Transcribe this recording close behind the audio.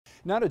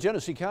Now to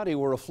Genesee County,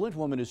 where a Flint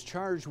woman is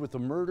charged with the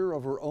murder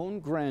of her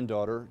own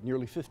granddaughter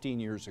nearly 15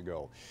 years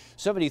ago.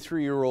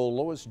 73-year-old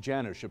Lois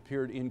Janish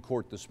appeared in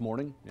court this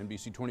morning.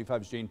 NBC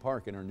 25's Jane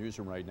Park in our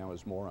newsroom right now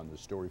has more on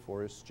this story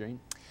for us. Jane?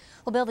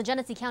 Well, Bill, the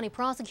Genesee County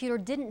prosecutor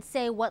didn't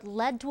say what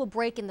led to a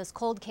break in this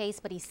cold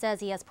case, but he says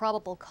he has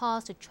probable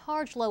cause to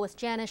charge Lois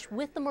Janish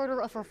with the murder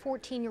of her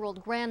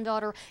 14-year-old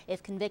granddaughter.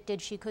 If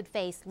convicted, she could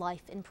face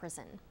life in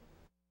prison.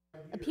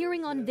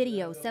 Appearing on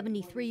video,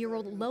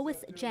 73-year-old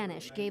Lois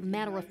Janish gave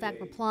matter-of-fact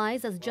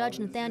replies as Judge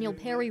Nathaniel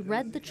Perry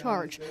read the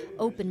charge: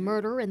 open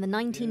murder in the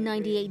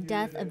 1998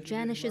 death of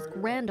Janish's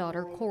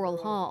granddaughter, Coral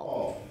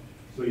Hall.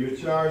 So you're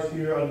charged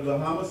here under the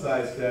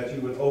homicide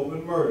statute with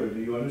open murder. Do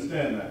you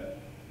understand that?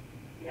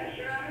 Yes,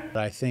 Your Honor.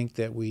 I think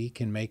that we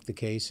can make the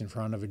case in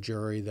front of a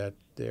jury that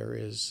there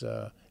is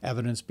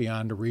evidence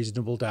beyond a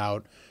reasonable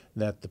doubt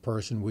that the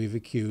person we've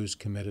accused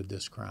committed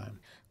this crime.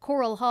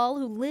 Coral Hall,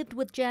 who lived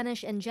with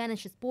Janish and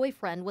Janish's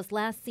boyfriend, was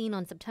last seen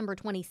on September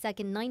 22,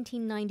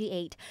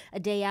 1998, a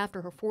day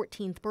after her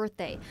 14th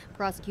birthday.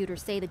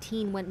 Prosecutors say the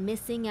teen went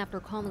missing after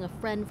calling a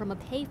friend from a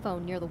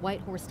payphone near the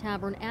White Horse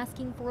Tavern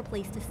asking for a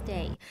place to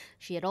stay.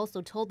 She had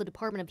also told the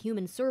Department of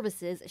Human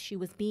Services she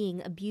was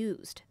being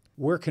abused.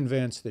 We're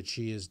convinced that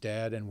she is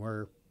dead, and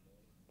we're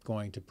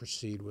going to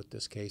proceed with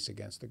this case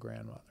against the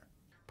grandmother.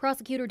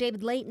 Prosecutor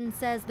David Layton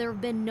says there have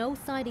been no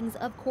sightings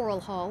of Coral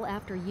Hall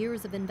after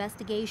years of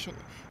investigation.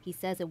 He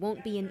says it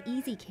won't be an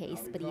easy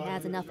case, but he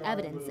has enough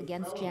evidence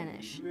against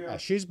Janish.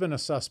 She's been a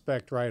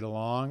suspect right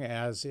along,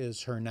 as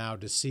is her now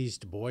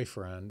deceased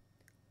boyfriend.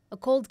 A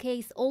cold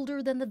case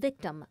older than the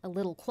victim, a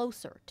little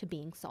closer to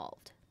being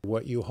solved.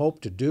 What you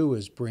hope to do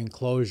is bring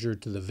closure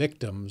to the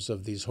victims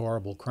of these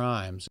horrible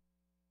crimes.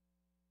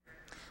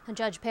 And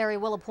Judge Perry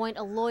will appoint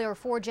a lawyer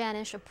for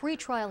Janish. A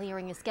pretrial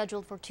hearing is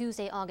scheduled for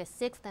Tuesday, August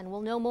 6th, and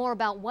we'll know more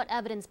about what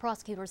evidence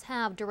prosecutors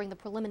have during the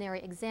preliminary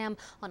exam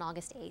on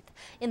August 8th.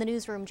 In the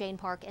newsroom, Jane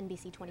Park,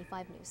 NBC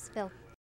 25 News. Phil.